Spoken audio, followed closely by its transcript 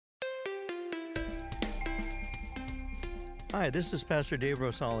Hi, this is Pastor Dave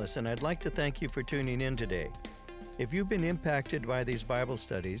Rosales, and I'd like to thank you for tuning in today. If you've been impacted by these Bible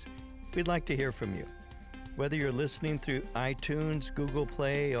studies, we'd like to hear from you. Whether you're listening through iTunes, Google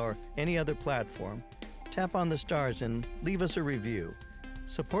Play, or any other platform, tap on the stars and leave us a review.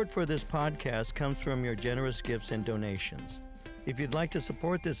 Support for this podcast comes from your generous gifts and donations. If you'd like to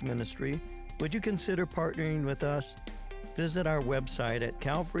support this ministry, would you consider partnering with us? Visit our website at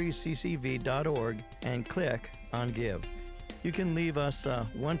calvaryccv.org and click on Give. You can leave us a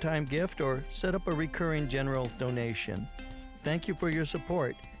one-time gift or set up a recurring general donation. Thank you for your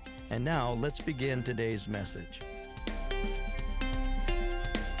support. And now let's begin today's message.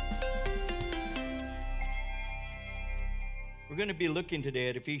 We're going to be looking today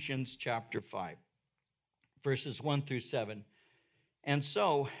at Ephesians chapter 5, verses 1 through 7. And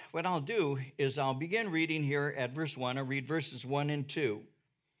so what I'll do is I'll begin reading here at verse 1. I'll read verses 1 and 2,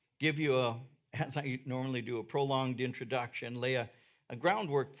 give you as I normally do, a prolonged introduction, lay a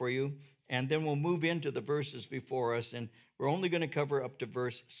groundwork for you, and then we'll move into the verses before us, and we're only going to cover up to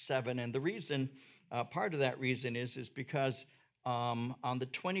verse 7. And the reason, part of that reason is because on the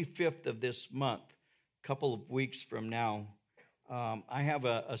 25th of this month, a couple of weeks from now, I have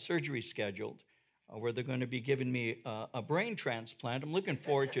a surgery scheduled where they're going to be giving me a brain transplant. I'm looking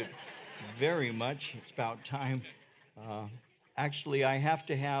forward to it very much. It's about time. Actually, I have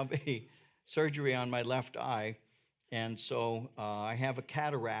to have a surgery on my left eye, and so I have a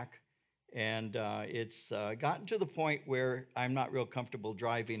cataract, and it's gotten to the point where I'm not real comfortable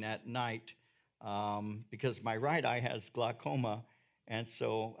driving at night because my right eye has glaucoma, and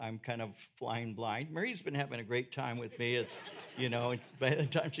so I'm kind of flying blind. Marie's been having a great time with me. It's, by the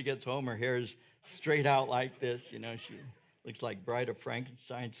time she gets home, her hair is straight out like this. She looks like Bride of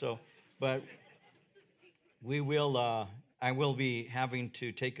Frankenstein. But I will be having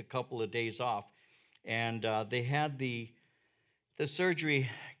to take a couple of days off. And they had the surgery,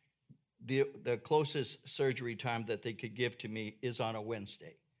 the closest surgery time that they could give to me is on a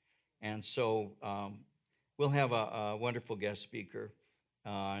Wednesday. And so we'll have a wonderful guest speaker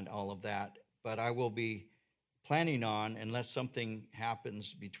and all of that. But I will be planning on, unless something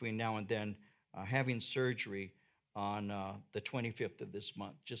happens between now and then, having surgery on the 25th of this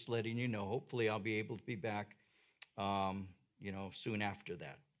month. Just letting you know. Hopefully I'll be able to be back soon after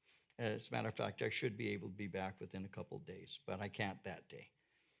that. As a matter of fact, I should be able to be back within a couple of days, but I can't that day.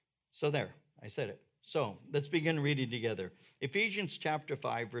 So there, I said it. So let's begin reading together. Ephesians chapter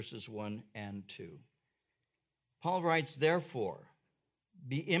 5, verses 1 and 2. Paul writes, "Therefore,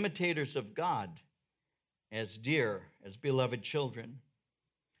 be imitators of God as dear, as beloved children,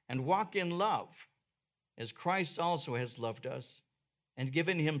 and walk in love, as Christ also has loved us and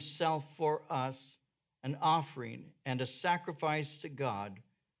given himself for us, an offering and a sacrifice to God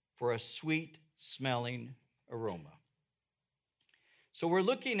for a sweet-smelling aroma." So we're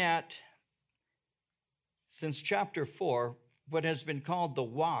looking at, since chapter 4, what has been called the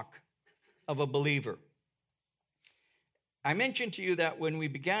walk of a believer. I mentioned to you that when we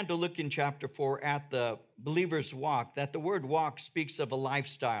began to look in chapter 4 at the believer's walk, that the word walk speaks of a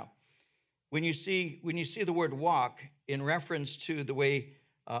lifestyle. When you see the word walk in reference to the way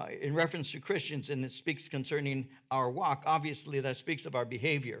in reference to Christians, and it speaks concerning our walk, obviously that speaks of our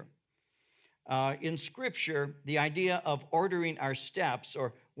behavior. In Scripture, the idea of ordering our steps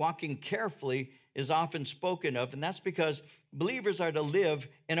or walking carefully is often spoken of, and that's because believers are to live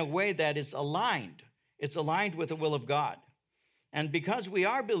in a way that is aligned. It's aligned with the will of God. And because we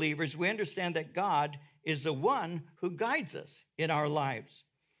are believers, we understand that God is the one who guides us in our lives.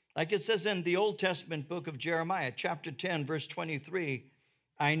 Like it says in the Old Testament book of Jeremiah, chapter 10, verse 23,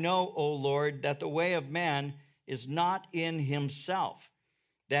 "I know, O Lord, that the way of man is not in himself,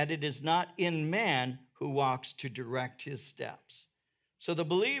 that it is not in man who walks to direct his steps." So the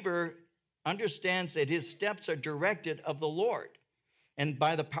believer understands that his steps are directed of the Lord. And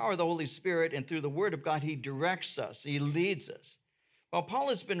by the power of the Holy Spirit and through the Word of God, he directs us, he leads us. Well, Paul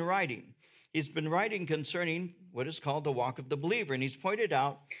has been writing. He's been writing concerning what is called the walk of the believer, and he's pointed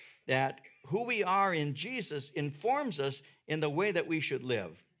out that who we are in Jesus informs us in the way that we should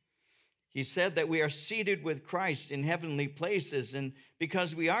live. He said that we are seated with Christ in heavenly places, and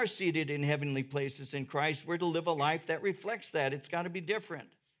because we are seated in heavenly places in Christ, we're to live a life that reflects that. It's got to be different.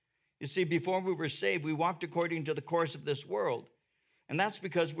 You see, before we were saved, we walked according to the course of this world, and that's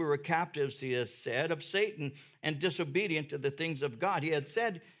because we were captives, he has said, of Satan and disobedient to the things of God. He had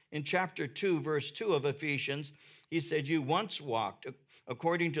said in chapter 2, verse 2 of Ephesians, he said, "You once walked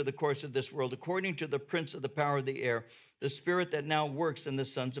according to the course of this world, according to the prince of the power of the air, the spirit that now works in the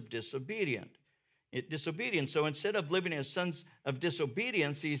sons of disobedience." disobedience. So instead of living as sons of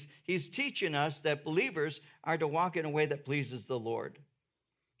disobedience, he's teaching us that believers are to walk in a way that pleases the Lord.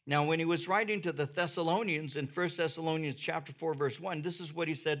 Now, when he was writing to the Thessalonians in 1 Thessalonians chapter 4, verse 1, this is what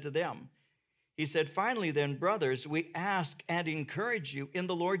he said to them. He said, "Finally then, brothers, we ask and encourage you in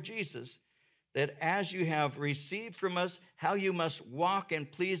the Lord Jesus, that as you have received from us how you must walk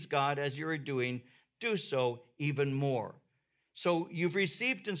and please God as you are doing, do so even more." So you've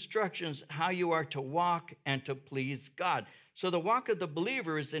received instructions how you are to walk and to please God. So the walk of the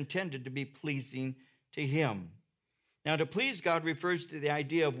believer is intended to be pleasing to him. Now, to please God refers to the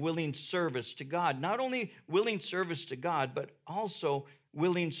idea of willing service to God. Not only willing service to God, but also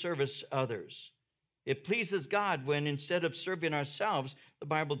willing service to others. It pleases God when instead of serving ourselves, the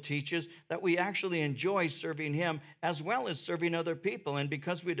Bible teaches that we actually enjoy serving him as well as serving other people. And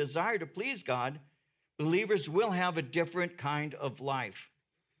because we desire to please God, believers will have a different kind of life.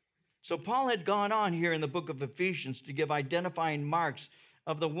 So Paul had gone on here in the book of Ephesians to give identifying marks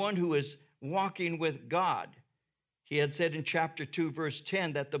of the one who is walking with God. He had said in chapter 2, verse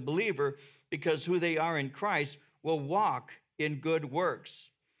 10, that the believer, because who they are in Christ, will walk in good works.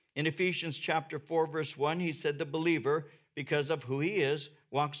 In Ephesians chapter 4, verse 1, he said the believer, because of who he is,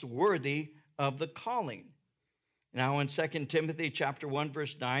 walks worthy of the calling. Now in 2 Timothy chapter 1,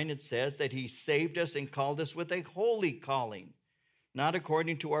 verse 9, it says that he saved us and called us with a holy calling, not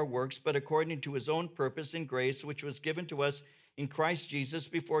according to our works, but according to his own purpose and grace, which was given to us in Christ Jesus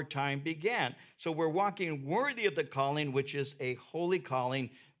before time began. So we're walking worthy of the calling, which is a holy calling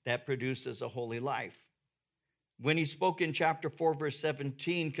that produces a holy life. When he spoke in chapter 4, verse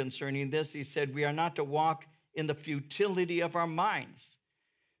 17 concerning this, he said, we are not to walk in the futility of our minds.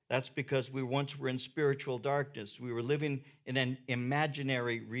 That's because we once were in spiritual darkness. We were living in an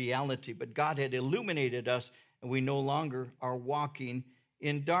imaginary reality, but God had illuminated us, and we no longer are walking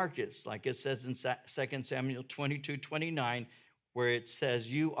in darkness. Like it says in 2 Samuel 22:29, where it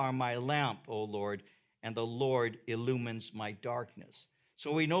says, you are my lamp, O Lord, and the Lord illumines my darkness.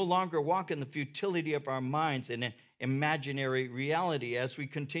 So we no longer walk in the futility of our minds in an imaginary reality. As we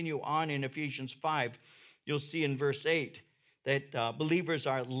continue on in Ephesians 5, you'll see in verse 8 that believers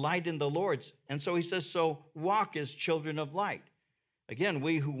are light in the Lord. And so he says, so walk as children of light. Again,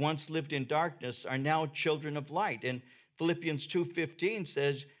 we who once lived in darkness are now children of light. And Philippians 2:15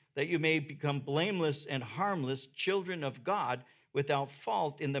 says that you may become blameless and harmless children of God without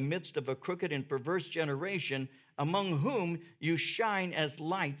fault in the midst of a crooked and perverse generation, among whom you shine as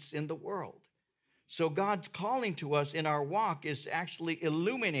lights in the world. So God's calling to us in our walk is to actually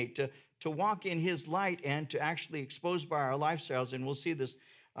illuminate, to walk in his light and to actually expose by our lifestyles. And we'll see this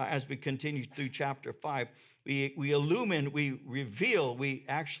as we continue through chapter 5. We illumine, we reveal, we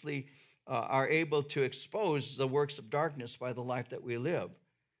actually are able to expose the works of darkness by the life that we live.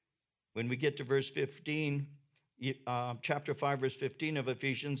 When we get to verse 15, chapter 5, verse 15 of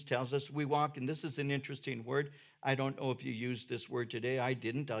Ephesians tells us we walk, and this is an interesting word. I don't know if you used this word today. I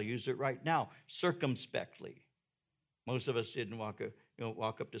didn't. I'll use it right now. Circumspectly. Most of us didn't walk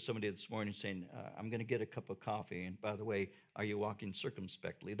up to somebody this morning saying, I'm going to get a cup of coffee. And by the way, are you walking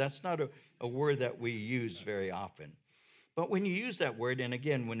circumspectly? That's not a word that we use very often. But when you use that word, and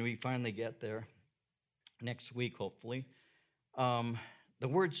again, when we finally get there next week, hopefully, the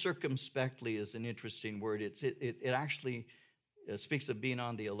word circumspectly is an interesting word. It actually speaks of being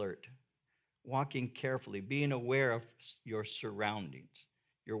on the alert, walking carefully, being aware of your surroundings.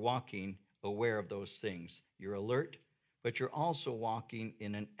 You're walking aware of those things. You're alert, but you're also walking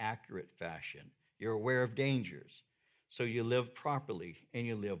in an accurate fashion. You're aware of dangers. So you live properly and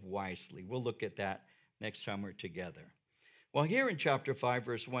you live wisely. We'll look at that next time we're together. Well, here in chapter 5,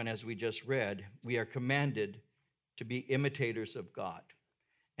 verse 1, as we just read, we are commanded to be imitators of God.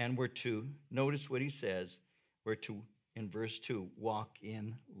 And we're to, notice what he says, we're to, in verse 2, walk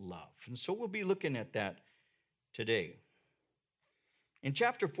in love. And so we'll be looking at that today. In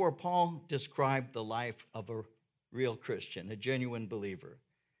chapter 4, Paul described the life of a real Christian, a genuine believer.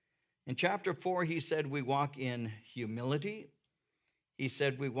 In chapter 4, he said we walk in humility. He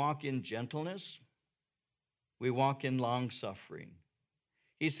said we walk in gentleness. We walk in long-suffering.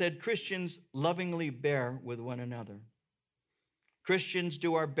 He said Christians lovingly bear with one another. Christians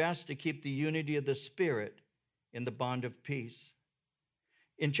do our best to keep the unity of the Spirit in the bond of peace.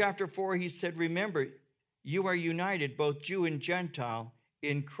 In chapter 4, he said, remember, you are united, both Jew and Gentile,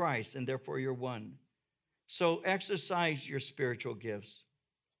 in Christ, and therefore you're one. So exercise your spiritual gifts.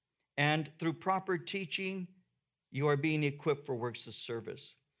 And through proper teaching, you are being equipped for works of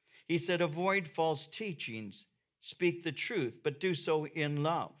service. He said, avoid false teachings, speak the truth, but do so in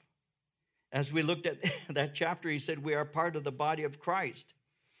love. As we looked at that chapter, he said, we are part of the body of Christ.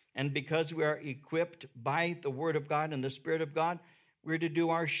 And because we are equipped by the Word of God and the Spirit of God, we're to do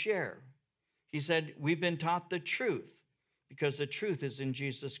our share. He said, we've been taught the truth because the truth is in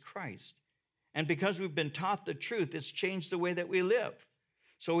Jesus Christ. And because we've been taught the truth, it's changed the way that we live.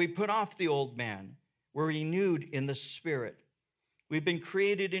 So we put off the old man. We're renewed in the Spirit. We've been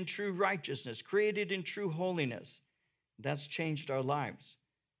created in true righteousness, created in true holiness. That's changed our lives.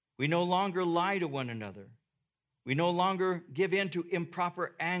 We no longer lie to one another. We no longer give in to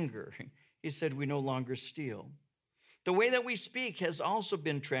improper anger. He said we no longer steal. The way that we speak has also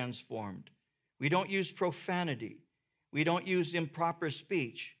been transformed. We don't use profanity. We don't use improper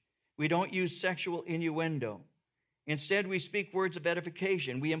speech. We don't use sexual innuendo. Instead, we speak words of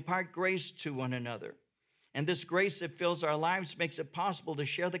edification. We impart grace to one another. And this grace that fills our lives makes it possible to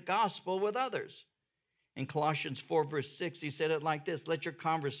share the gospel with others. In Colossians 4, verse 6, he said it like this: let your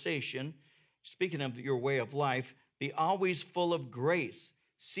conversation, speaking of your way of life, be always full of grace,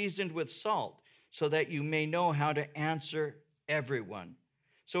 seasoned with salt, so that you may know how to answer everyone.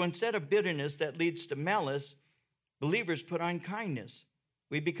 So instead of bitterness that leads to malice, believers put on kindness.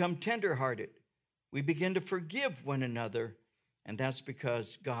 We become tenderhearted. We begin to forgive one another, and that's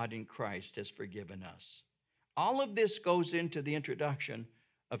because God in Christ has forgiven us. All of this goes into the introduction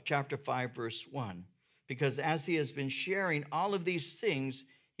of chapter 5, verse 1, because as he has been sharing all of these things,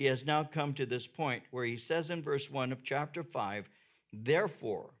 he has now come to this point where he says in verse 1 of chapter 5,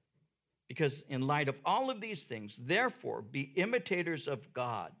 therefore, because in light of all of these things, therefore, be imitators of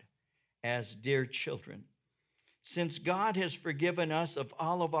God as dear children. Since God has forgiven us of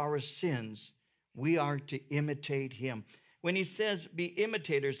all of our sins, we are to imitate him. When he says be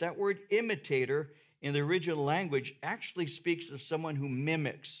imitators, that word imitator in the original language actually speaks of someone who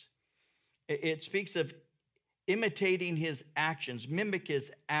mimics. It speaks of imitating his actions, mimic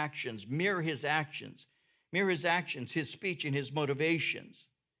his actions, mirror his actions, his speech, and his motivations.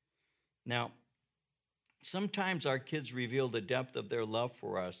 Now, sometimes our kids reveal the depth of their love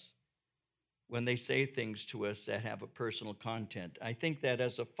for us when they say things to us that have a personal content. I think that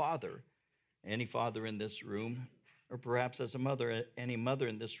as a father, any father in this room, or perhaps as a mother, any mother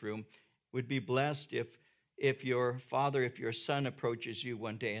in this room, would be blessed if your son approaches you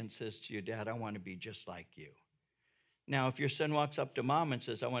one day and says to you, Dad, I want to be just like you. Now, if your son walks up to mom and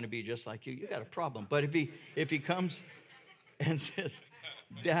says, I want to be just like you, you got a problem. But if he comes and says,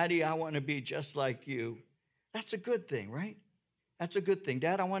 Daddy, I want to be just like you, that's a good thing, right? That's a good thing.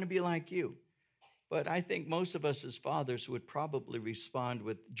 Dad, I want to be like you. But I think most of us as fathers would probably respond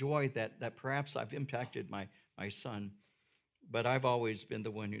with joy that perhaps I've impacted my son. But I've always been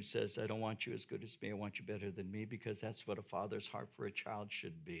the one who says, I don't want you as good as me. I want you better than me, because that's what a father's heart for a child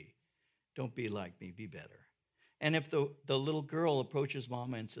should be. Don't be like me, be better. And if the little girl approaches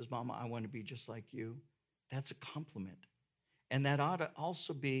Mama and says, Mama, I want to be just like you, that's a compliment. And that ought to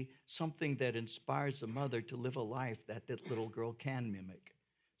also be something that inspires the mother to live a life that little girl can mimic,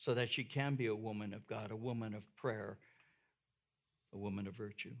 so that she can be a woman of God, a woman of prayer, a woman of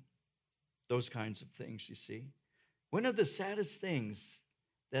virtue. Those kinds of things, you see. One of the saddest things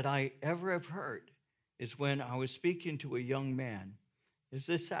that I ever have heard is when I was speaking to a young man.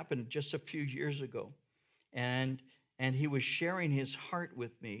 This happened just a few years ago. And he was sharing his heart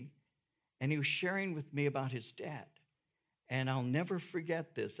with me, and he was sharing with me about his dad. And I'll never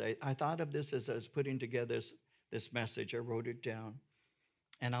forget this. I thought of this as I was putting together this message. I wrote it down.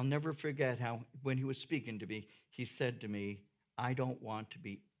 And I'll never forget how, when he was speaking to me, he said to me, I don't want to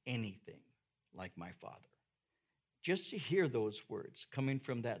be anything like my father. Just to hear those words coming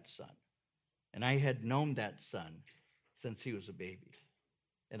from that son. And I had known that son since he was a baby.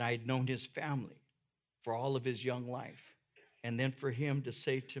 And I had known his family for all of his young life. And then for him to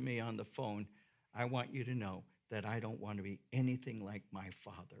say to me on the phone, I want you to know that I don't want to be anything like my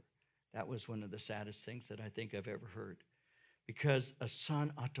father. That was one of the saddest things that I think I've ever heard. Because a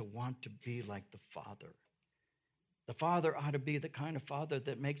son ought to want to be like the father. The father ought to be the kind of father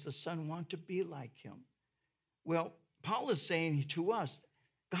that makes the son want to be like him. Well, Paul is saying to us,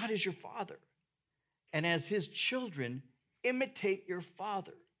 God is your father. And as his children, imitate your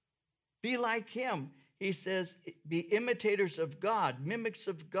father. Be like him. He says, be imitators of God, mimics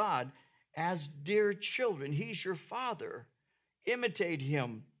of God, as dear children. He's your father. Imitate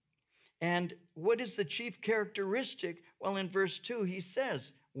him. And what is the chief characteristic? Well, in verse 2, he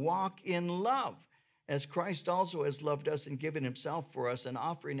says, walk in love, as Christ also has loved us and given himself for us, an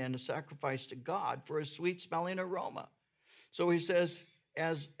offering and a sacrifice to God for a sweet-smelling aroma. So he says,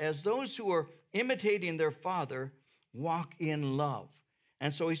 as those who are imitating their father, walk in love.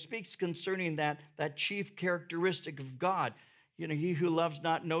 And so he speaks concerning that chief characteristic of God. You know, he who loves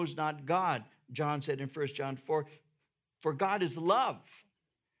not knows not God, John said in 1 John 4, for God is love.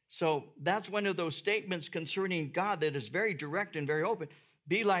 So that's one of those statements concerning God that is very direct and very open.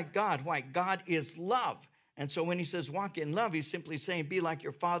 Be like God. Why? God is love. And so when he says walk in love, he's simply saying be like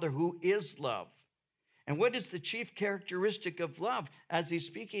your Father who is love. And what is the chief characteristic of love as he's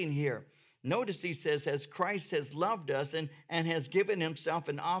speaking here? Notice he says, as Christ has loved us and has given himself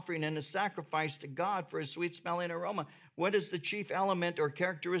an offering and a sacrifice to God for a sweet smelling aroma. What is the chief element or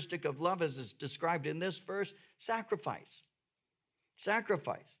characteristic of love as is described in this verse? Sacrifice.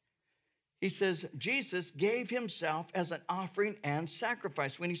 Sacrifice. He says Jesus gave himself as an offering and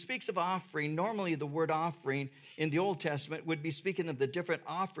sacrifice. When he speaks of offering, normally the word offering in the Old Testament would be speaking of the different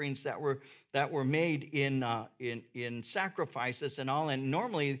offerings that were made in sacrifices and all. And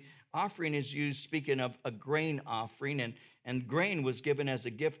normally offering is used speaking of a grain offering, and grain was given as a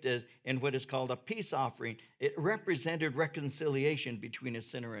gift in what is called a peace offering. It represented reconciliation between a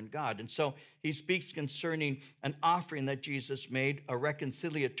sinner and God. And so he speaks concerning an offering that Jesus made, a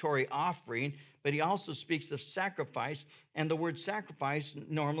reconciliatory offering, but he also speaks of sacrifice. And the word sacrifice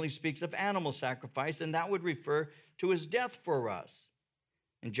normally speaks of animal sacrifice, and that would refer to his death for us.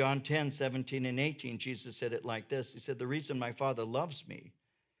 In John 10, 17 and 18, Jesus said it like this. He said, the reason my Father loves me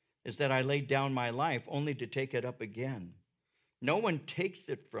is that I laid down my life only to take it up again. No one takes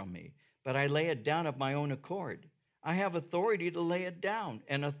it from me, but I lay it down of my own accord. I have authority to lay it down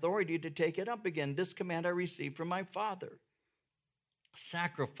and authority to take it up again. This command I received from my Father.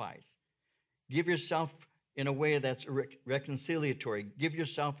 Sacrifice. Give yourself in a way that's reconciliatory. Give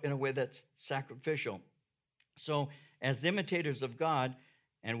yourself in a way that's sacrificial. So as imitators of God,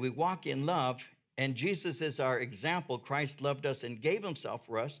 and we walk in love, and Jesus is our example, Christ loved us and gave himself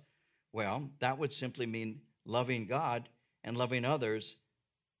for us, well, that would simply mean loving God and loving others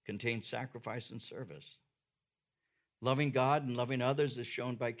contains sacrifice and service. Loving God and loving others is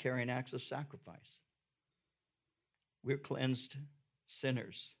shown by carrying acts of sacrifice. We're cleansed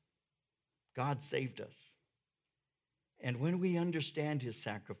sinners. God saved us. And when we understand his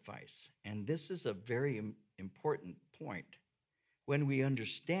sacrifice, and this is a very important point, when we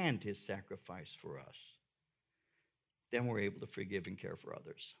understand his sacrifice for us, then we're able to forgive and care for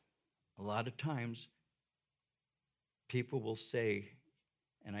others. A lot of times, people will say,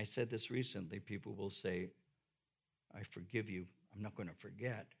 and I said this recently, people will say, I forgive you, I'm not going to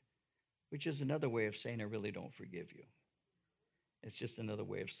forget, which is another way of saying I really don't forgive you. It's just another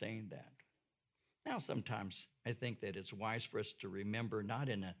way of saying that. Now, sometimes I think that it's wise for us to remember, not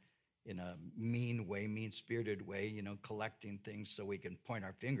in a mean way, mean-spirited way, collecting things so we can point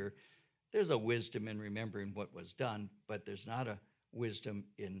our finger. There's a wisdom in remembering what was done, but there's not a wisdom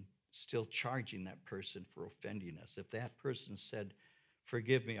in still charging that person for offending us. If that person said,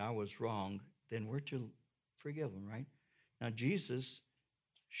 forgive me, I was wrong, then we're to forgive them, right? Now, Jesus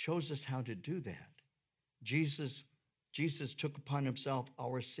shows us how to do that. Jesus took upon himself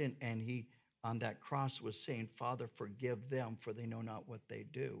our sin, and he, on that cross, was saying, Father, forgive them, for they know not what they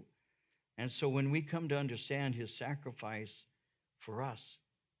do. And so when we come to understand his sacrifice for us,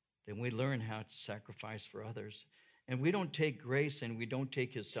 then we learn how to sacrifice for others. And we don't take grace and we don't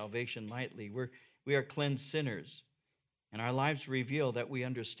take his salvation lightly. We are cleansed sinners. And our lives reveal that we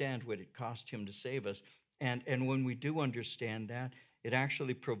understand what it cost him to save us. And when we do understand that, it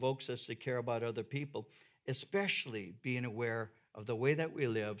actually provokes us to care about other people, especially being aware of the way that we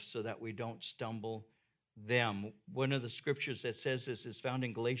live so that we don't stumble them. One of the scriptures that says this is found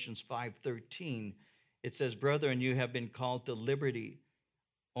in Galatians 5:13. It says, brethren, you have been called to liberty.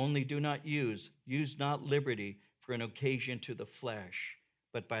 Only do not use not liberty for an occasion to the flesh,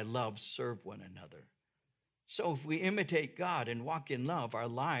 but by love serve one another. So if we imitate God and walk in love, our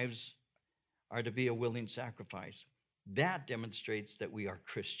lives are to be a willing sacrifice. That demonstrates that we are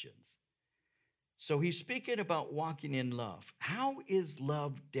Christians. So he's speaking about walking in love. How is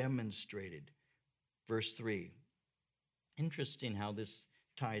love demonstrated? Verse 3. Interesting how this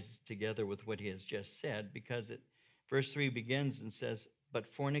ties together with what he has just said, because verse 3 begins and says, but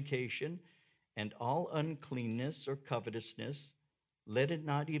fornication and all uncleanness or covetousness, let it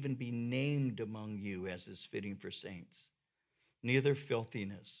not even be named among you as is fitting for saints. Neither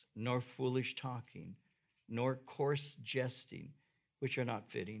filthiness, nor foolish talking, nor coarse jesting, which are not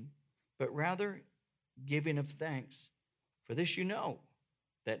fitting, but rather giving of thanks. For this you know,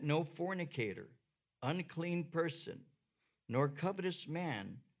 that no fornicator, unclean person, nor covetous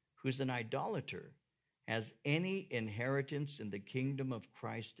man, who's an idolater, has any inheritance in the kingdom of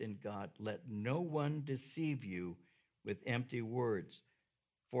Christ and God. Let no one deceive you with empty words.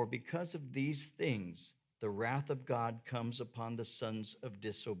 For because of these things, the wrath of God comes upon the sons of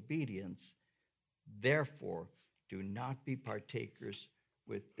disobedience. Therefore, do not be partakers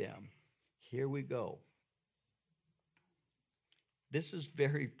with them. Here we go. This is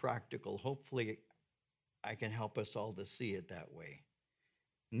very practical. Hopefully, I can help us all to see it that way.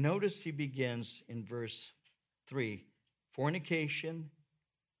 Notice he begins in verse 3, fornication,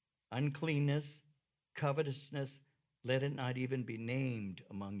 uncleanness, covetousness, let it not even be named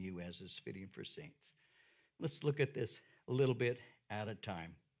among you as is fitting for saints. Let's look at this a little bit at a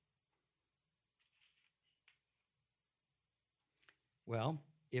time. Well,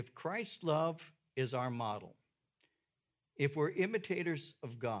 if Christ's love is our model, if we're imitators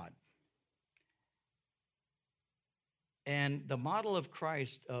of God, and the model of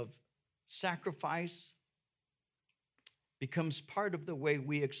Christ of sacrifice becomes part of the way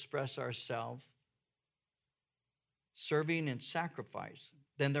we express ourselves, serving and sacrifice,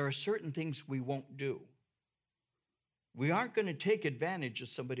 then there are certain things we won't do. We aren't going to take advantage of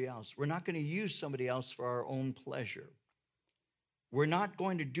somebody else. We're not going to use somebody else for our own pleasure. We're not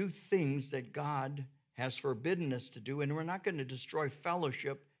going to do things that God has forbidden us to do, and we're not going to destroy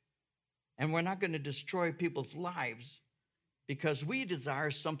fellowship, and we're not going to destroy people's lives because we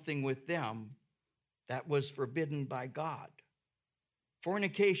desire something with them that was forbidden by God.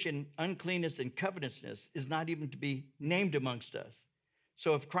 Fornication, uncleanness, and covetousness is not even to be named amongst us.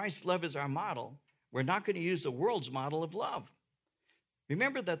 So if Christ's love is our model, we're not going to use the world's model of love.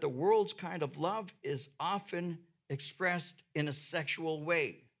 Remember that the world's kind of love is often expressed in a sexual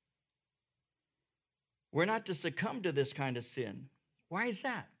way. We're not to succumb to this kind of sin. Why is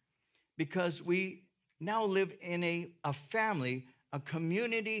that? Because we now live in a family, a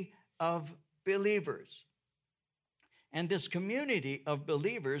community of believers. And this community of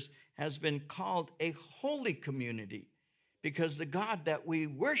believers has been called a holy community because the God that we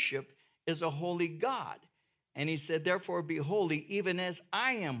worship is a holy God. And he said, therefore, be holy even as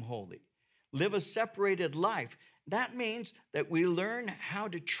I am holy. Live a separated life. That means that we learn how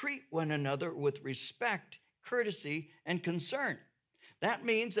to treat one another with respect, courtesy, and concern. That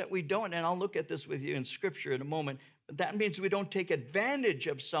means that we don't, and I'll look at this with you in Scripture in a moment, but that means we don't take advantage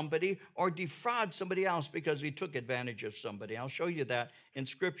of somebody or defraud somebody else because we took advantage of somebody. I'll show you that in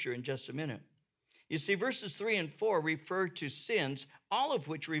Scripture in just a minute. You see, verses 3 and 4 refer to sins, all of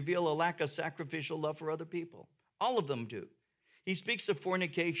which reveal a lack of sacrificial love for other people. All of them do. He speaks of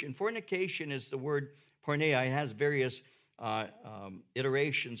fornication. Fornication is the word porneia. It has various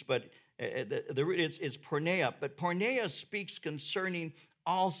iterations, but it's porneia. But porneia speaks concerning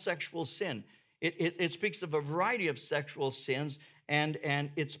all sexual sin. It speaks of a variety of sexual sins, and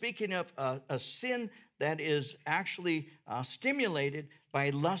it's speaking of a sin that is actually stimulated by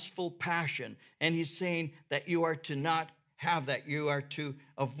lustful passion. And he's saying that you are to not have that. You are to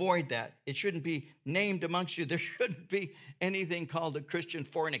avoid that. It shouldn't be named amongst you. There shouldn't be anything called a Christian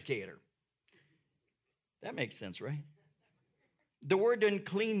fornicator. That makes sense, right? The word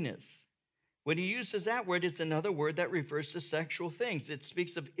uncleanness. When he uses that word, it's another word that refers to sexual things. It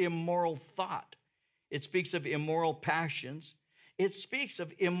speaks of immoral thought. It speaks of immoral passions. It speaks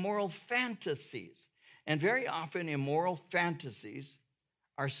of immoral fantasies. And very often, immoral fantasies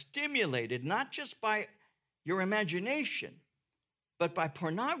are stimulated not just by your imagination, but by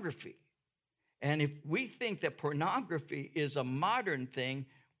pornography. And if we think that pornography is a modern thing,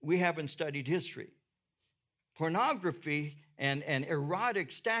 we haven't studied history. Pornography and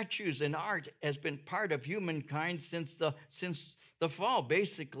erotic statues and art has been part of humankind since the fall,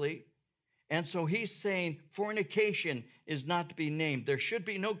 basically. And so he's saying fornication is not to be named. There should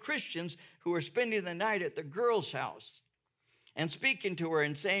be no Christians who are spending the night at the girl's house and speaking to her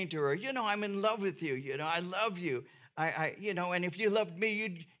and saying to her, I'm in love with you. I love you. And if you loved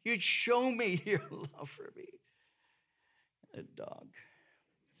me, you'd show me your love for me. A dog.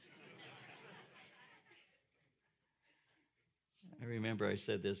 I remember I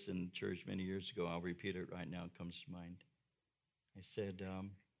said this in church many years ago. I'll repeat it right now. It comes to mind. I said,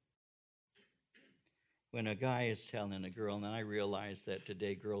 when a guy is telling a girl, and I realize that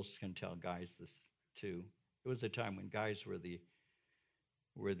today girls can tell guys this too. It was a time when guys were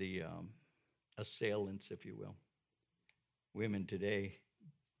the assailants, if you will. Women today,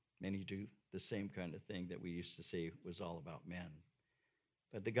 many do the same kind of thing that we used to say was all about men.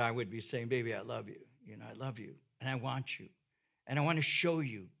 But the guy would be saying, baby, I love you. I love you, and I want you. And I want to show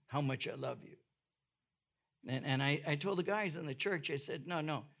you how much I love you. And I told the guys in the church, I said,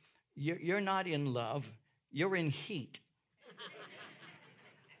 no, you're not in love. You're in heat.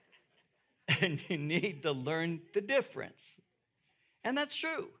 And you need to learn the difference. And that's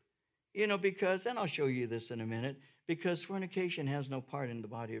true, because, and I'll show you this in a minute, because fornication has no part in the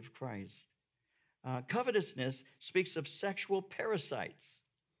body of Christ. Covetousness speaks of sexual parasites.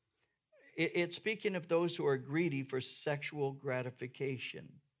 It's speaking of those who are greedy for sexual gratification.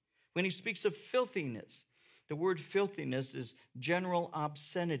 When he speaks of filthiness, The word filthiness is general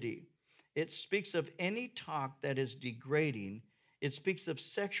obscenity. It speaks of any talk that is degrading. It speaks of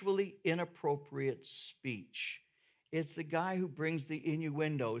sexually inappropriate speech. It's the guy who brings the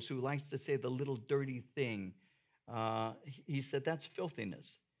innuendos, who likes to say the little dirty thing. He said that's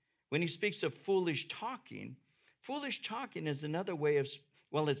filthiness. When he speaks of foolish talking is another way of,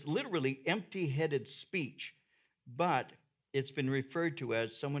 well, it's literally empty headed speech, but it's been referred to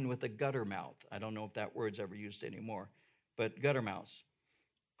as someone with a gutter mouth. I don't know if that word's ever used anymore, but gutter mouths.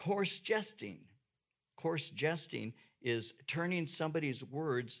 Coarse jesting. Coarse jesting is turning somebody's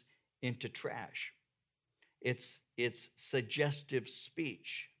words into trash. It's suggestive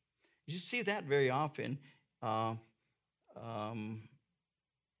speech. You see that very often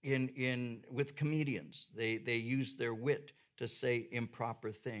with comedians. They use their wit to say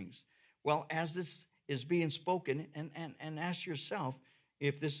improper things. Well, as this is being spoken, and ask yourself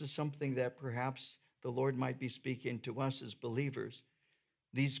if this is something that perhaps the Lord might be speaking to us as believers,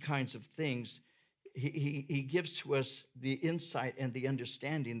 these kinds of things, he gives to us the insight and the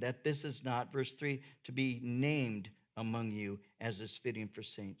understanding that this is not, verse 3, to be named among you as is fitting for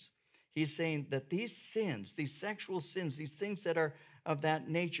saints. He's saying that these sins, these sexual sins, these things that are of that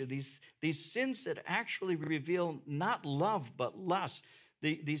nature, these sins that actually reveal not love but lust,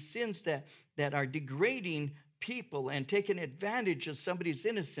 these sins that are degrading people and taking advantage of somebody's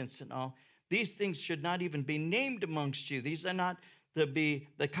innocence and all, these things should not even be named amongst you. These are not to be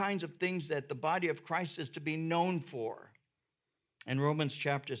the kinds of things that the body of Christ is to be known for. In Romans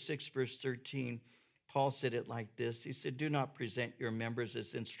chapter 6, verse 13, Paul said it like this. He said, do not present your members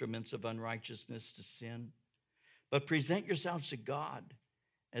as instruments of unrighteousness to sin, but present yourselves to God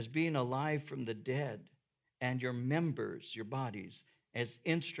as being alive from the dead, and your members, your bodies, as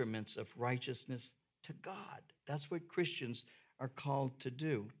instruments of righteousness to God. That's what Christians are called to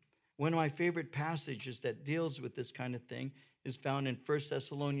do. One of my favorite passages that deals with this kind of thing is found in 1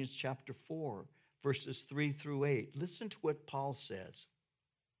 Thessalonians chapter 4, verses 3 through 8. Listen to what Paul says.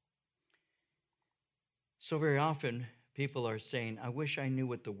 So very often, people are saying, I wish I knew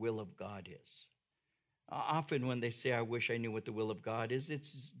what the will of God is. Often when they say, I wish I knew what the will of God is,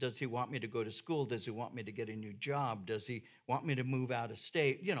 it's, does he want me to go to school? Does he want me to get a new job? Does he want me to move out of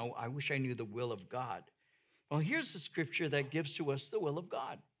state? You know, I wish I knew the will of God. Well, here's the scripture that gives to us the will of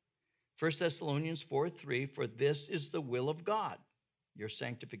God. 1 Thessalonians 4:3, for this is the will of God, your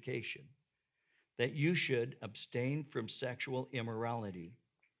sanctification, that you should abstain from sexual immorality,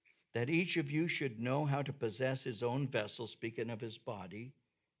 that each of you should know how to possess his own vessel, speaking of his body,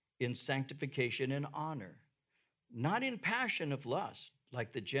 in sanctification and honor, not in passion of lust,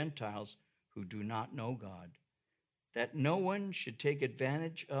 like the Gentiles who do not know God, that no one should take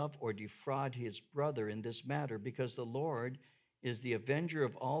advantage of or defraud his brother in this matter, because the Lord is the avenger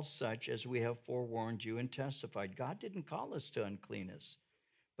of all such, as we have forewarned you and testified. God didn't call us to uncleanness,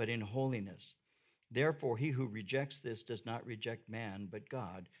 but in holiness. Therefore, he who rejects this does not reject man, but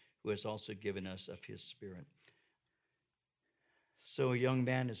God, who has also given us of his Spirit. So a young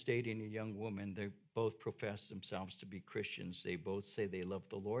man is dating a young woman. They both profess themselves to be Christians. They both say they love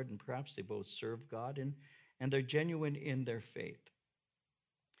the Lord, and perhaps they both serve God, and they're genuine in their faith.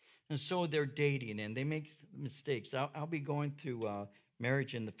 And so they're dating, and they make mistakes. I'll be going through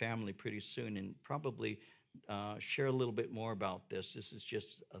marriage in the family pretty soon, and probably share a little bit more about this. This is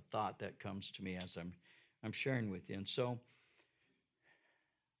just a thought that comes to me as I'm sharing with you. And so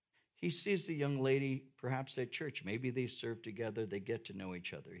he sees the young lady, perhaps at church. Maybe they serve together. They get to know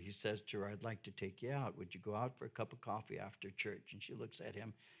each other. He says to her, I'd like to take you out. Would you go out for a cup of coffee after church? And she looks at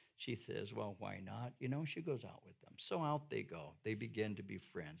him. She says, well, why not? You know, she goes out with them. So out they go. They begin to be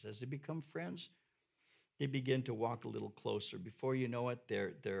friends. As they become friends, they begin to walk a little closer. Before you know it,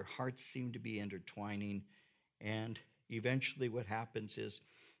 their hearts seem to be intertwining. And eventually what happens is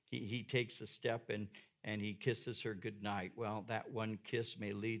he takes a step and he kisses her goodnight. Well, that one kiss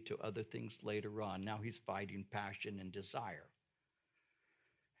may lead to other things later on. Now he's fighting passion and desire.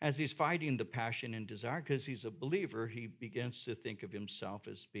 As he's fighting the passion and desire, because he's a believer, he begins to think of himself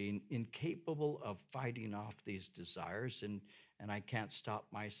as being incapable of fighting off these desires, and I can't stop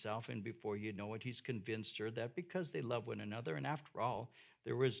myself. And before you know it, he's convinced her that because they love one another, and after all,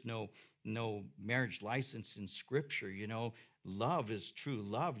 there was no marriage license in Scripture. You know, love is true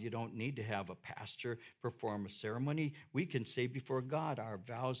love. You don't need to have a pastor perform a ceremony. We can say before God our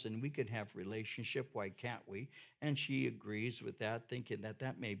vows, and we can have relationship. Why can't we? And she agrees with that, thinking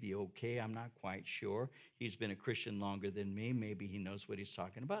that may be okay. I'm not quite sure. He's been a Christian longer than me. Maybe he knows what he's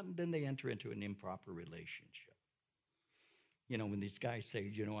talking about. And then they enter into an improper relationship. You know, when these guys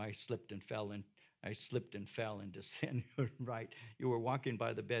say, you know, I slipped and fell I slipped and fell into sin, right? You were walking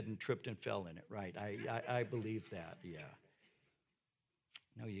by the bed and tripped and fell in it, right? I believe that, yeah.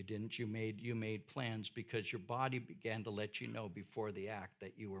 No, you didn't. You made plans because your body began to let you know before the act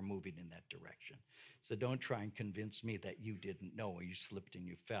that you were moving in that direction. So don't try and convince me that you didn't know you slipped and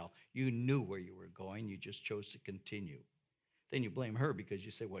you fell. You knew where you were going. You just chose to continue. Then you blame her because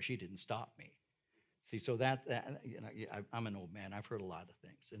you say, well, she didn't stop me. See, so that you know, I'm an old man. I've heard a lot of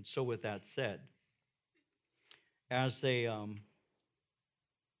things. And so with that said, as they've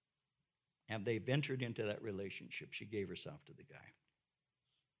entered into that relationship, she gave herself to the guy.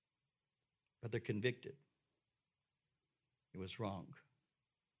 But they're convicted. It was wrong.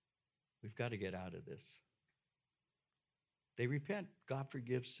 We've got to get out of this. They repent. God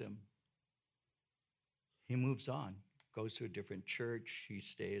forgives him. He moves on, goes to a different church. He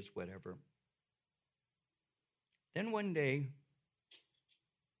stays, whatever. Then one day,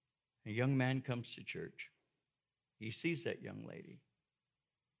 a young man comes to church. He sees that young lady.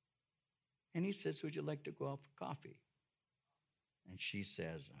 And he says, would you like to go out for coffee? And she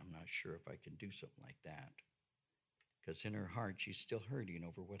says, I'm not sure if I can do something like that. Because in her heart, she's still hurting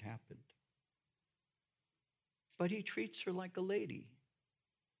over what happened. But he treats her like a lady.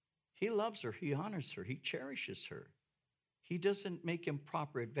 He loves her. He honors her. He cherishes her. He doesn't make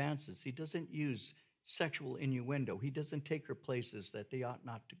improper advances. He doesn't use sexual innuendo. He doesn't take her places that they ought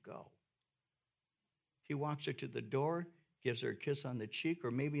not to go. He walks her to the door, gives her a kiss on the cheek,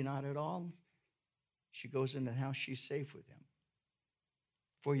 or maybe not at all. She goes in the house. She's safe with him.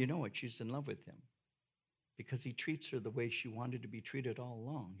 Before you know it, she's in love with him because he treats her the way she wanted to be treated all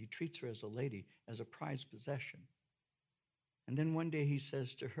along. He treats her as a lady, as a prized possession. And then one day he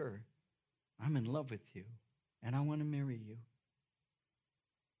says to her, I'm in love with you, and I want to marry you.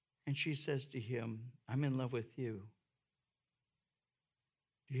 And she says to him, I'm in love with you.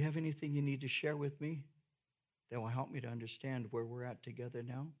 Do you have anything you need to share with me that will help me to understand where we're at together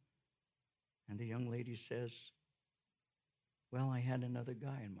now? And the young lady says, well, I had another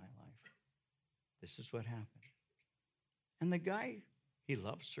guy in my life. This is what happened. And the guy, he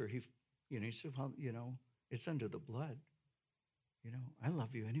loves her. He said, well, it's under the blood. I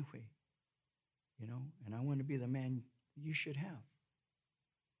love you anyway. And I want to be the man you should have.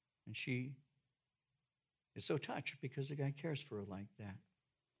 And she is so touched because the guy cares for her like that.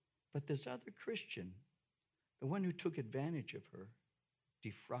 But this other Christian, the one who took advantage of her,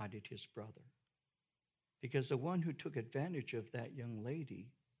 defrauded his brother. Because the one who took advantage of that young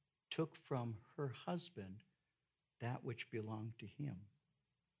lady took from her husband that which belonged to him.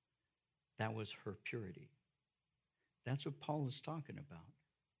 That was her purity. That's what Paul is talking about.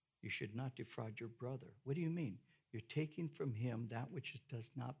 You should not defraud your brother. What do you mean? You're taking from him that which does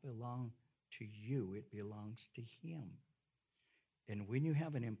not belong to you. It belongs to him. And when you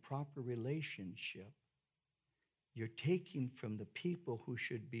have an improper relationship, you're taking from the people who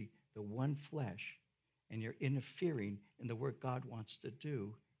should be the one flesh, and you're interfering in the work God wants to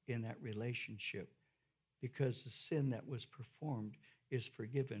do in that relationship, because the sin that was performed is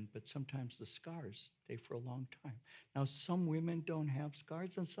forgiven, but sometimes the scars stay for a long time. Now, some women don't have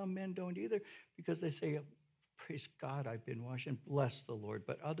scars, and some men don't either, because they say, praise God, I've been washed, and bless the Lord.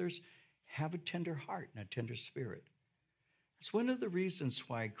 But others have a tender heart and a tender spirit. It's one of the reasons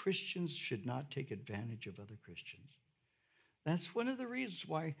why Christians should not take advantage of other Christians. That's one of the reasons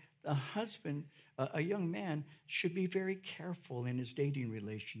why a husband, a young man, should be very careful in his dating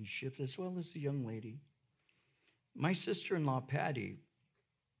relationship, as well as the young lady. My sister-in-law, Patty,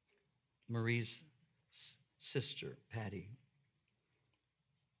 Marie's sister,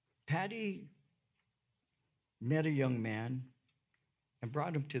 Patty met a young man and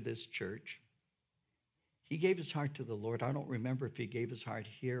brought him to this church. He gave his heart to the Lord. I don't remember if he gave his heart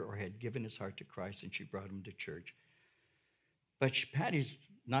here or had given his heart to Christ, and she brought him to church. But Patty's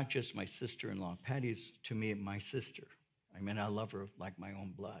not just my sister-in-law. Patty's, to me, my sister. I mean, I love her like my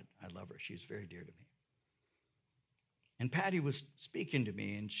own blood. I love her. She's very dear to me. And Patty was speaking to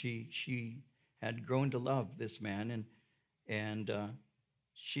me, and she had grown to love this man, and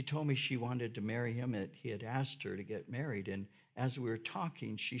she told me she wanted to marry him. He had asked her to get married, and as we were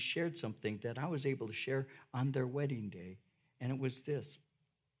talking, she shared something that I was able to share on their wedding day, and it was this.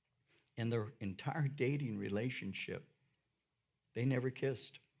 In their entire dating relationship, they never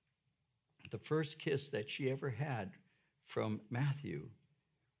kissed. The first kiss that she ever had from Matthew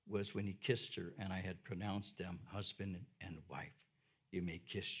was when he kissed her, and I had pronounced them husband and wife. You may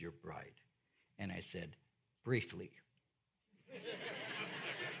kiss your bride. And I said, briefly.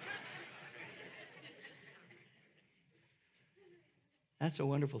 That's a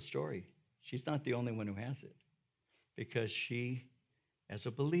wonderful story. She's not the only one who has it, because she, as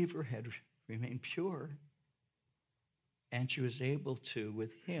a believer, had remain pure. And she was able to,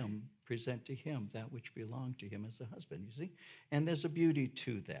 with him, present to him that which belonged to him as a husband, you see? And there's a beauty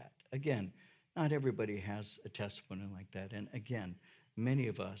to that. Again, not everybody has a testimony like that. And again, many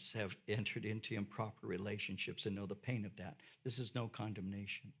of us have entered into improper relationships and know the pain of that. This is no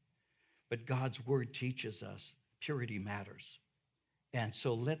condemnation. But God's word teaches us purity matters. And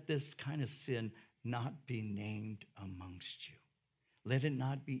so let this kind of sin not be named amongst you. Let it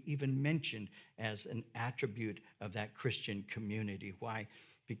not be even mentioned as an attribute of that Christian community. Why?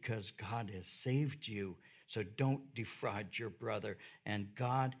 Because God has saved you. So don't defraud your brother. And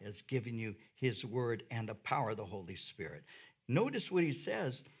God has given you his word and the power of the Holy Spirit. Notice what he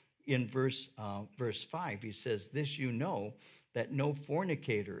says in verse 5. He says, this you know, that no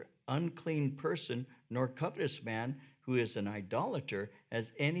fornicator, unclean person, nor covetous man who is an idolater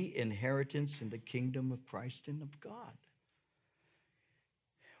has any inheritance in the kingdom of Christ and of God.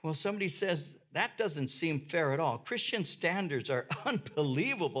 Well, somebody says, that doesn't seem fair at all. Christian standards are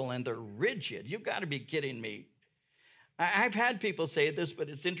unbelievable and they're rigid. You've got to be kidding me. I've had people say this, but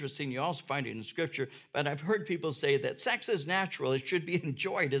it's interesting. You also find it in Scripture. But I've heard people say that sex is natural. It should be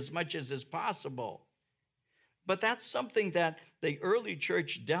enjoyed as much as is possible. But that's something that the early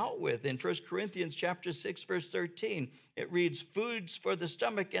church dealt with. In 1 Corinthians chapter 6, verse 13, it reads, foods for the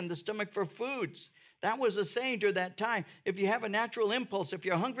stomach and the stomach for foods. That was a saying during that time. If you have a natural impulse, if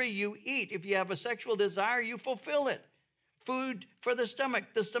you're hungry, you eat. If you have a sexual desire, you fulfill it. Food for the stomach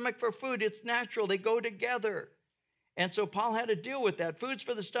for food. It's natural. They go together. And so Paul had to deal with that. Foods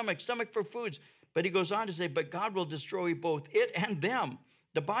for the stomach for foods. But he goes on to say, but God will destroy both it and them.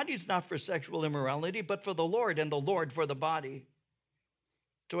 The body's not for sexual immorality, but for the Lord, and the Lord for the body.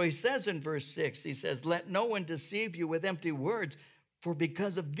 So he says in verse 6, he says, let no one deceive you with empty words, for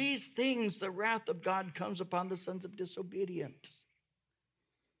because of these things, the wrath of God comes upon the sons of disobedience.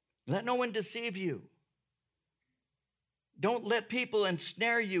 Let no one deceive you. Don't let people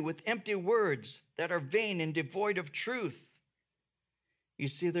ensnare you with empty words that are vain and devoid of truth. You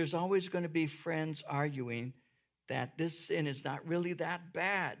see, there's always going to be friends arguing that this sin is not really that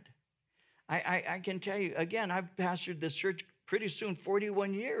bad. I can tell you, again, I've pastored this church pretty soon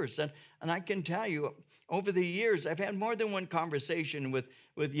 41 years, and I can tell you, over the years, I've had more than one conversation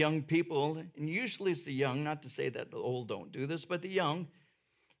with young people, and usually it's the young, not to say that the old don't do this, but the young,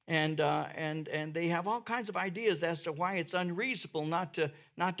 and they have all kinds of ideas as to why it's unreasonable not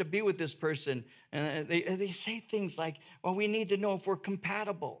to be with this person. And they say things like, well, we need to know if we're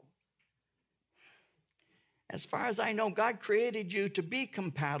compatible. As far as I know, God created you to be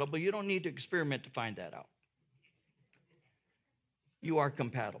compatible. You don't need to experiment to find that out. You are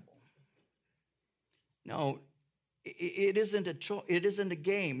compatible. No, it isn't a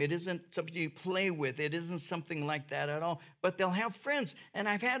game. It isn't something you play with. It isn't something like that at all. But they'll have friends. And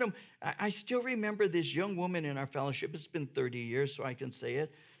I've had them. I still remember this young woman in our fellowship. It's been 30 years, so I can say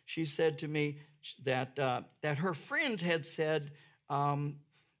it. She said to me that her friend had said, why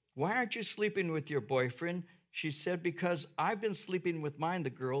aren't you sleeping with your boyfriend? She said, because I've been sleeping with mine, the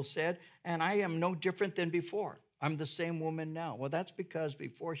girl said, and I am no different than before. I'm the same woman now. Well, that's because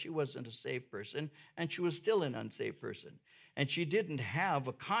before she wasn't a saved person, and she was still an unsaved person. And she didn't have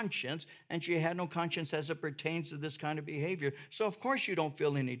a conscience, and she had no conscience as it pertains to this kind of behavior. So, of course, you don't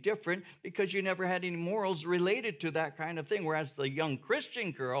feel any different because you never had any morals related to that kind of thing. Whereas the young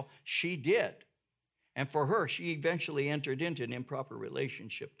Christian girl, she did. And for her, she eventually entered into an improper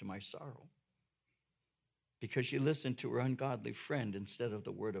relationship, to my sorrow, because she listened to her ungodly friend instead of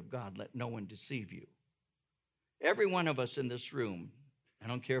the word of God. Let no one deceive you. Every one of us in this room, I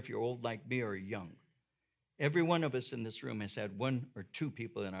don't care if you're old like me or young, every one of us in this room has had one or two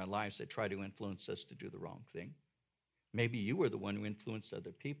people in our lives that try to influence us to do the wrong thing. Maybe you were the one who influenced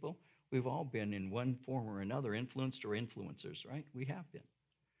other people. We've all been in one form or another influenced or influencers, right? We have been.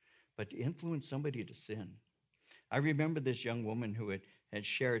 But to influence somebody to sin. I remember this young woman who had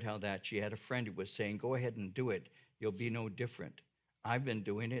shared how that she had a friend who was saying, go ahead and do it. You'll be no different. I've been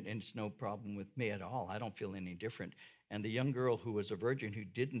doing it, and it's no problem with me at all. I don't feel any different. And the young girl who was a virgin who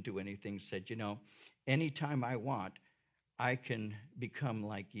didn't do anything said, anytime I want, I can become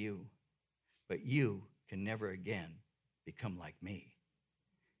like you, but you can never again become like me.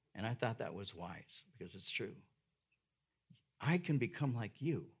 And I thought that was wise, because it's true. I can become like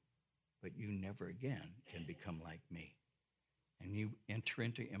you, but you never again can become like me. And you enter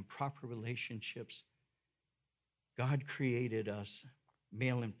into improper relationships. God created us,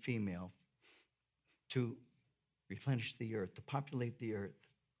 male and female, to replenish the earth, to populate the earth.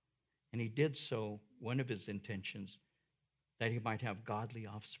 And he did so, one of his intentions, that he might have godly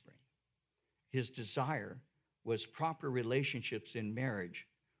offspring. His desire was proper relationships in marriage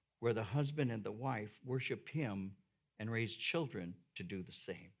where the husband and the wife worship him and raise children to do the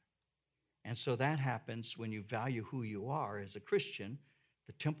same. And so that happens when you value who you are as a Christian,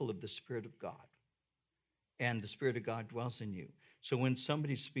 the temple of the Spirit of God. And the Spirit of God dwells in you. So when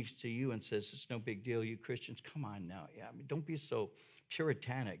somebody speaks to you and says, it's no big deal, you Christians, come on now. Yeah, I mean, don't be so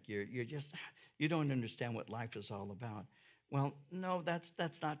puritanic. You're just, you don't understand what life is all about. Well, no, that's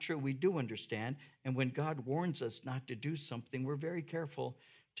not true. We do understand. And when God warns us not to do something, we're very careful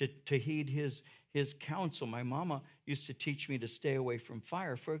to heed his counsel. My mama used to teach me to stay away from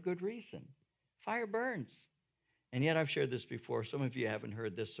fire for a good reason. Fire burns. And yet I've shared this before. Some of you haven't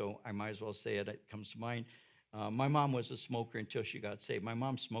heard this, so I might as well say it. It comes to mind. My mom was a smoker until she got saved. My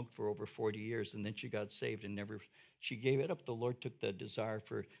mom smoked for over 40 years, and then she got saved and she gave it up. The Lord took the desire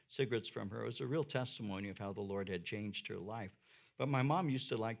for cigarettes from her. It was a real testimony of how the Lord had changed her life. But my mom used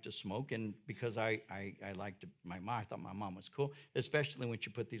to like to smoke, and because I liked I thought my mom was cool, especially when she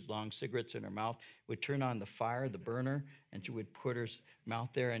put these long cigarettes in her mouth, would turn on the fire, the burner, and she would put her mouth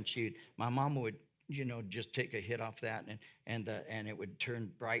there, and my mom would, just take a hit off that, and it would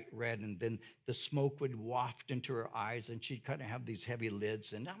turn bright red, and then the smoke would waft into her eyes, and she'd kind of have these heavy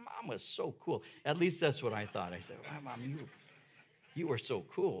lids, and Mom was so cool. At least that's what I thought. I said, wow, Mom, you were so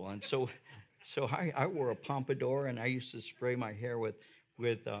cool. And so I wore a pompadour, and I used to spray my hair with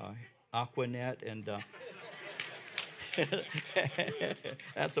Aquanet, and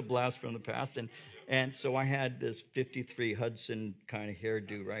that's a blast from the past. And so I had this 53 Hudson kind of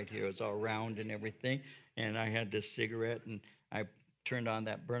hairdo right here. It was all round and everything. And I had this cigarette, and I turned on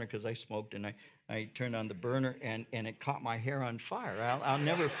that burner because I smoked, and I turned on the burner, and it caught my hair on fire. I'll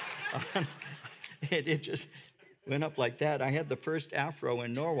never, it just went up like that. I had the first afro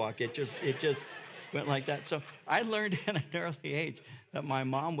in Norwalk. It just went like that. So I learned at an early age that my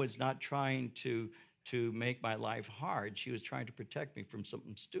mom was not trying to make my life hard. She was trying to protect me from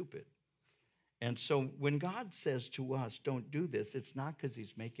something stupid. And so when God says to us, don't do this, it's not because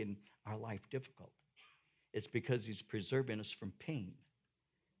he's making our life difficult. It's because he's preserving us from pain.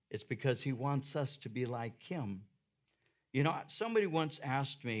 It's because he wants us to be like him. Somebody once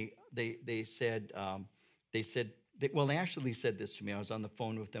asked me, they actually said this to me. I was on the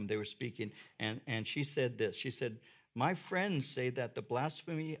phone with them. They were speaking, and she said this. She said, my friends say that the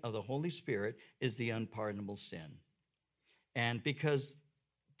blasphemy of the Holy Spirit is the unpardonable sin. And because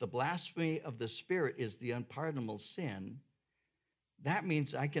the blasphemy of the Spirit is the unpardonable sin, that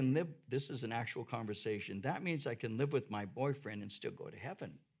means I can live, this is an actual conversation, that means I can live with my boyfriend and still go to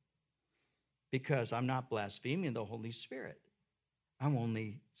heaven. Because I'm not blaspheming the Holy Spirit. I'm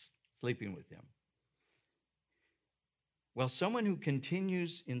only sleeping with him. Well, someone who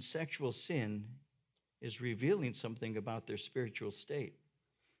continues in sexual sin is revealing something about their spiritual state.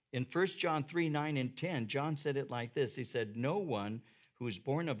 In 1 John 3, 9 and 10, John said it like this. He said, no one who is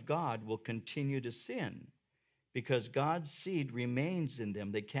born of God will continue to sin because God's seed remains in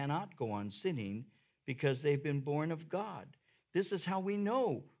them. They cannot go on sinning because they've been born of God. This is how we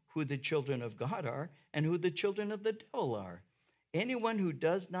know who the children of God are and who the children of the devil are. Anyone who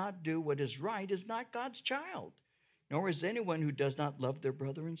does not do what is right is not God's child, nor is anyone who does not love their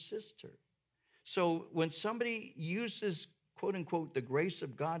brother and sister. So when somebody uses, quote unquote, the grace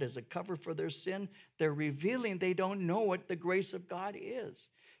of God as a cover for their sin, they're revealing they don't know what the grace of God is.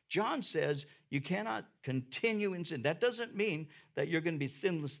 John says you cannot continue in sin. That doesn't mean that you're going to be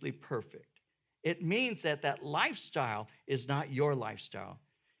sinlessly perfect. It means that lifestyle is not your lifestyle.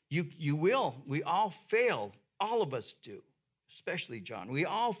 You will. We all fail. All of us do, especially John. We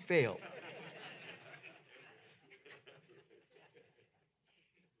all fail.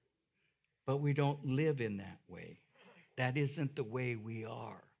 But we don't live in that way. That isn't the way we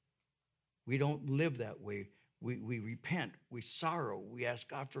are. We don't live that way. We repent, we sorrow, we ask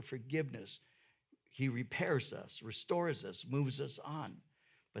God for forgiveness. He repairs us, restores us, moves us on.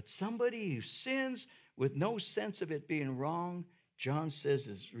 But somebody who sins with no sense of it being wrong, John says,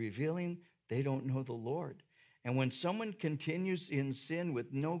 is revealing they don't know the Lord. And when someone continues in sin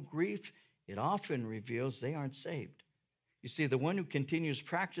with no grief, it often reveals they aren't saved. You see, the one who continues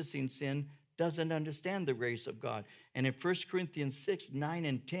practicing sin doesn't understand the grace of God. And in 1 Corinthians 6, 9,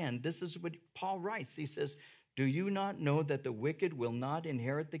 and 10, this is what Paul writes. He says, do you not know that the wicked will not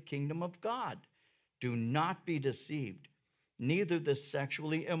inherit the kingdom of God? Do not be deceived. Neither the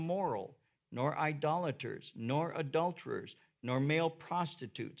sexually immoral, nor idolaters, nor adulterers, nor male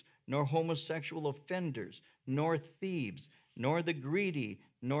prostitutes, nor homosexual offenders, nor thieves, nor the greedy,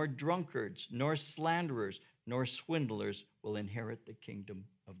 nor drunkards, nor slanderers, nor swindlers will inherit the kingdom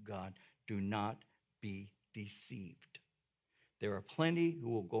of God. Do not be deceived. There are plenty who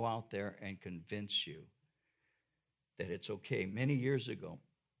will go out there and convince you that it's okay. Many years ago,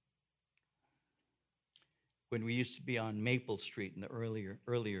 when we used to be on Maple Street in the earlier,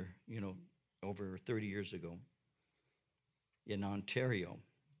 over 30 years ago in Ontario.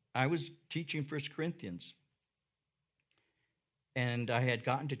 I was teaching 1 Corinthians, and I had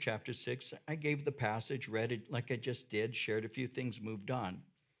gotten to chapter 6. I gave the passage, read it like I just did, shared a few things, moved on.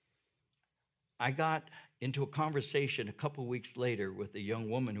 I got into a conversation a couple weeks later with a young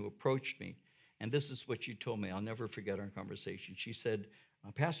woman who approached me, and this is what she told me. I'll never forget our conversation. She said,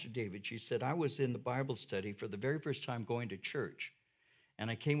 Pastor David, she said, I was in the Bible study for the very first time going to church,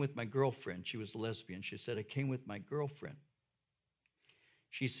 and I came with my girlfriend. She was a lesbian. She said, I came with my girlfriend.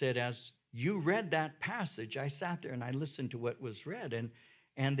 She said, as you read that passage, I sat there and I listened to what was read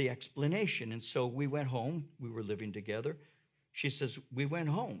and the explanation. And so we went home. We were living together. She says, we went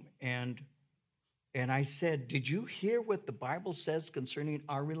home. And I said, did you hear what the Bible says concerning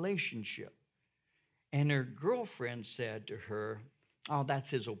our relationship? And her girlfriend said to her, oh, that's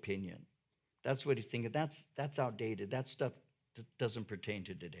his opinion. That's what he's thinking. That's outdated. That stuff doesn't pertain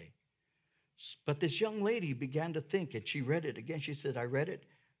to today. But this young lady began to think, and she read it again. She said, I read it.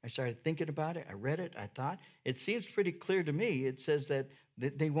 I started thinking about it. I read it. I thought, it seems pretty clear to me. It says that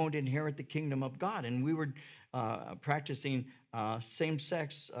they won't inherit the kingdom of God. And we were practicing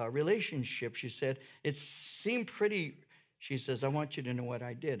same-sex relationships. She said, it seemed pretty. She says, I want you to know what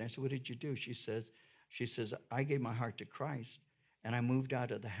I did. I said, what did you do? She says, I gave my heart to Christ, and I moved out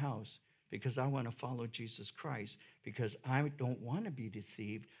of the house because I want to follow Jesus Christ, because I don't want to be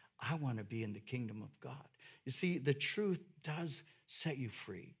deceived. I want to be in the kingdom of God. You see, the truth does set you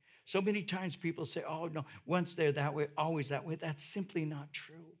free. So many times people say, oh, no, once they're that way, always that way. That's simply not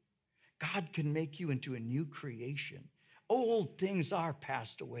true. God can make you into a new creation. Old things are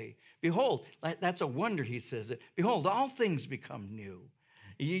passed away. Behold, that's a wonder, he says it. Behold, all things become new.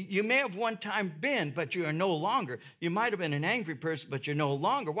 You may have one time been, but you are no longer. You might have been an angry person, but you're no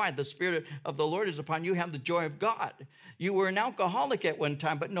longer. Why? The Spirit of the Lord is upon you. You have the joy of God. You were an alcoholic at one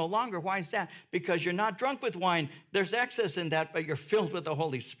time, but no longer. Why is that? Because you're not drunk with wine. There's excess in that, but you're filled with the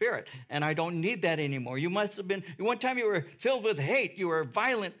Holy Spirit. And I don't need that anymore. You must have been, one time you were filled with hate. You were a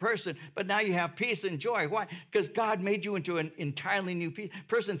violent person, but now you have peace and joy. Why? Because God made you into an entirely new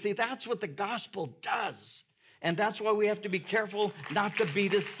person. See, that's what the gospel does. And that's why we have to be careful not to be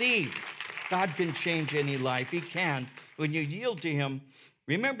deceived. God can change any life. He can. When you yield to him,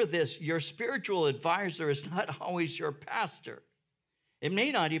 remember this, your spiritual advisor is not always your pastor. It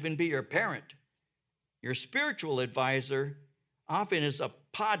may not even be your parent. Your spiritual advisor often is a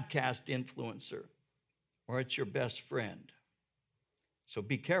podcast influencer, or it's your best friend. So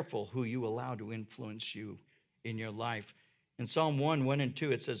be careful who you allow to influence you in your life. In Psalm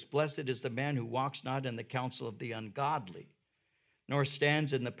 1:1-2, it says, blessed is the man who walks not in the counsel of the ungodly, nor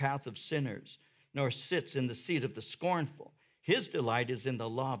stands in the path of sinners, nor sits in the seat of the scornful. His delight is in the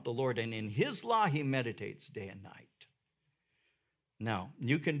law of the Lord, and in his law he meditates day and night. Now,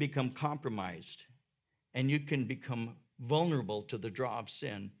 you can become compromised, and you can become vulnerable to the draw of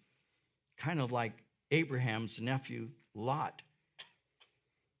sin, kind of like Abraham's nephew Lot.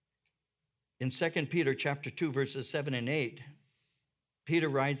 In 2 Peter chapter 2, verses 7 and 8, Peter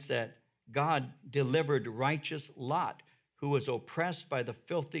writes that God delivered righteous Lot, who was oppressed by the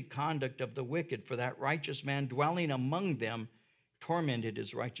filthy conduct of the wicked, for that righteous man dwelling among them tormented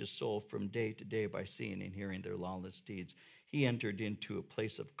his righteous soul from day to day by seeing and hearing their lawless deeds. He entered into a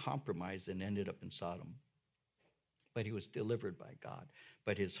place of compromise and ended up in Sodom. But he was delivered by God.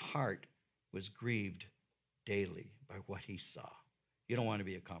 But his heart was grieved daily by what he saw. You don't want to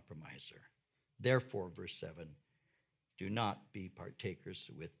be a compromiser. Therefore, verse 7, do not be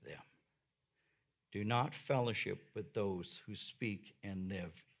partakers with them. Do not fellowship with those who speak and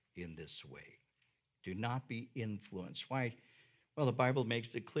live in this way. Do not be influenced. Why? Well, the Bible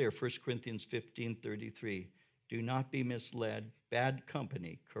makes it clear. 1 Corinthians 15:33. Do not be misled. Bad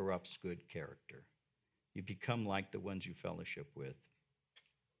company corrupts good character. You become like the ones you fellowship with.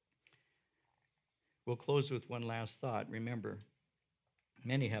 We'll close with one last thought. Remember,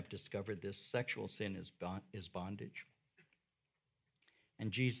 many have discovered this. Sexual sin is bondage.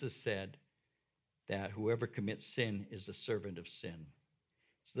 And Jesus said that whoever commits sin is a servant of sin.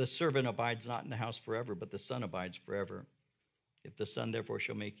 So the servant abides not in the house forever, but the Son abides forever. If the Son therefore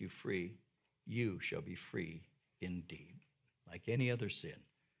shall make you free, you shall be free indeed. Like any other sin,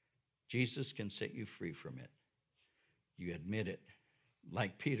 Jesus can set you free from it. You admit it.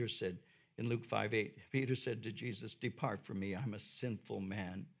 Like Peter said in Luke 5:8, Peter said to Jesus, depart from me, I'm a sinful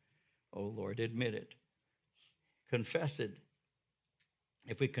man. Oh Lord, admit it. Confess it.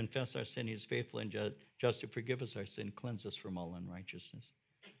 If we confess our sin, he is faithful and just to forgive us our sin, cleanse us from all unrighteousness.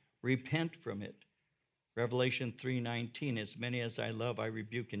 Repent from it. Revelation 3:19, as many as I love, I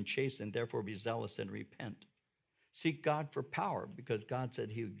rebuke and chasten, therefore be zealous and repent. Seek God for power, because God said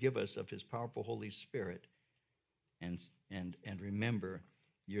he would give us of his powerful Holy Spirit. And remember,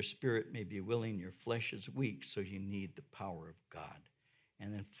 your spirit may be willing, your flesh is weak, so you need the power of God.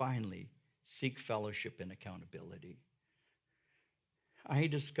 And then finally, seek fellowship and accountability. I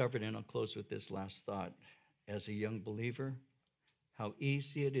discovered, and I'll close with this last thought, as a young believer, how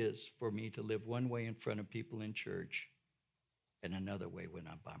easy it is for me to live one way in front of people in church and another way when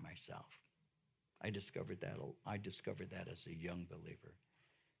I'm by myself. I discovered that as a young believer.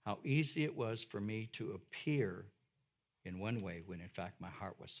 How easy it was for me to appear in one way when in fact my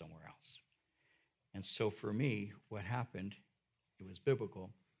heart was somewhere else. And so for me, what happened, it was biblical,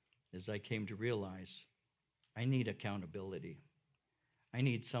 is I came to realize I need accountability. I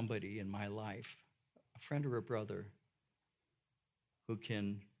need somebody in my life, a friend or a brother, who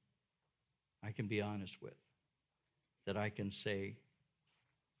I can be honest with, that I can say,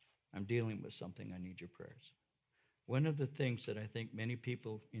 I'm dealing with something, I need your prayers. One of the things that I think many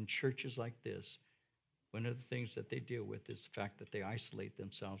people in churches like this, one of the things that they deal with is the fact that they isolate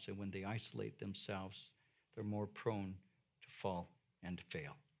themselves, and when they isolate themselves, they're more prone to fall and to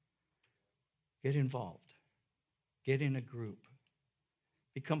fail. Get involved. Get in a group.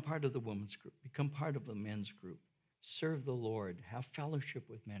 Become part of the women's group. Become part of the men's group. Serve the Lord. Have fellowship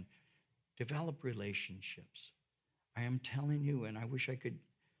with men. Develop relationships. I am telling you, and I wish I could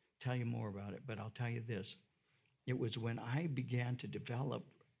tell you more about it, but I'll tell you this. It was when I began to develop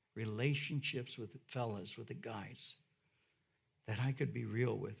relationships with the fellas, with the guys, that I could be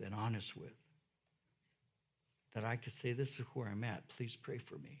real with and honest with, that I could say, this is where I'm at, please pray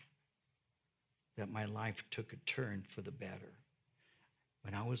for me, that my life took a turn for the better.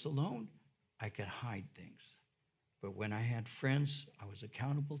 When I was alone, I could hide things. But when I had friends I was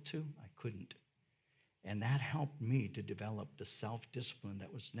accountable to, I couldn't. And that helped me to develop the self-discipline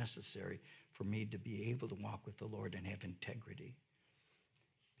that was necessary for me to be able to walk with the Lord and have integrity.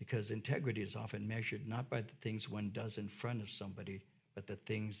 Because integrity is often measured not by the things one does in front of somebody, but the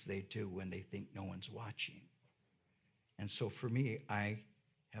things they do when they think no one's watching. And so for me, I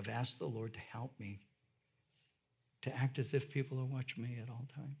have asked the Lord to help me to act as if people are watching me at all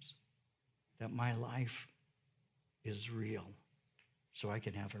times. That my life is real, so I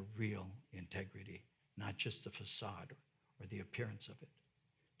can have a real integrity, not just the facade or the appearance of it.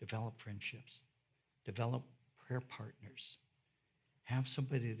 Develop friendships. Develop prayer partners. Have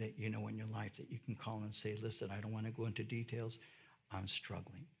somebody that you know in your life that you can call and say, listen, I don't want to go into details. I'm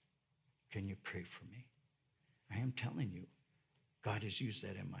struggling. Can you pray for me? I am telling you, God has used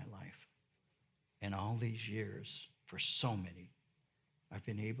that in my life. And all these years, for so many, I've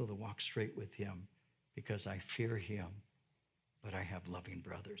been able to walk straight with him because I fear him, but I have loving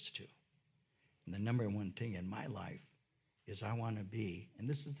brothers too. And the number one thing in my life is I want to be, and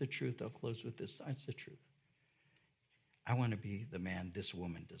this is the truth, I'll close with this, that's the truth. I want to be the man this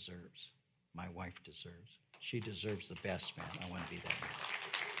woman deserves, my wife deserves. She deserves the best man. I want to be that man.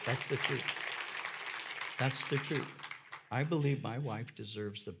 That's the truth. That's the truth. I believe my wife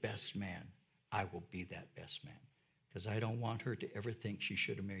deserves the best man. I will be that best man because I don't want her to ever think she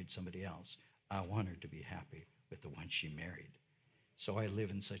should have married somebody else. I want her to be happy with the one she married. So I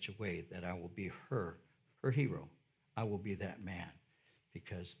live in such a way that I will be her hero. I will be that man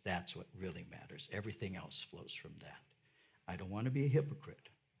because that's what really matters. Everything else flows from that. I don't want to be a hypocrite.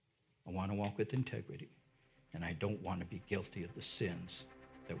 I want to walk with integrity. And I don't want to be guilty of the sins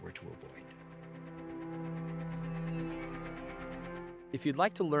that we're to avoid. If you'd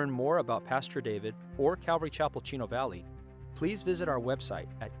like to learn more about Pastor David or Calvary Chapel Chino Valley, please visit our website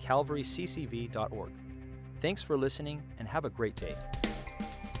at calvaryccv.org. Thanks for listening and have a great day.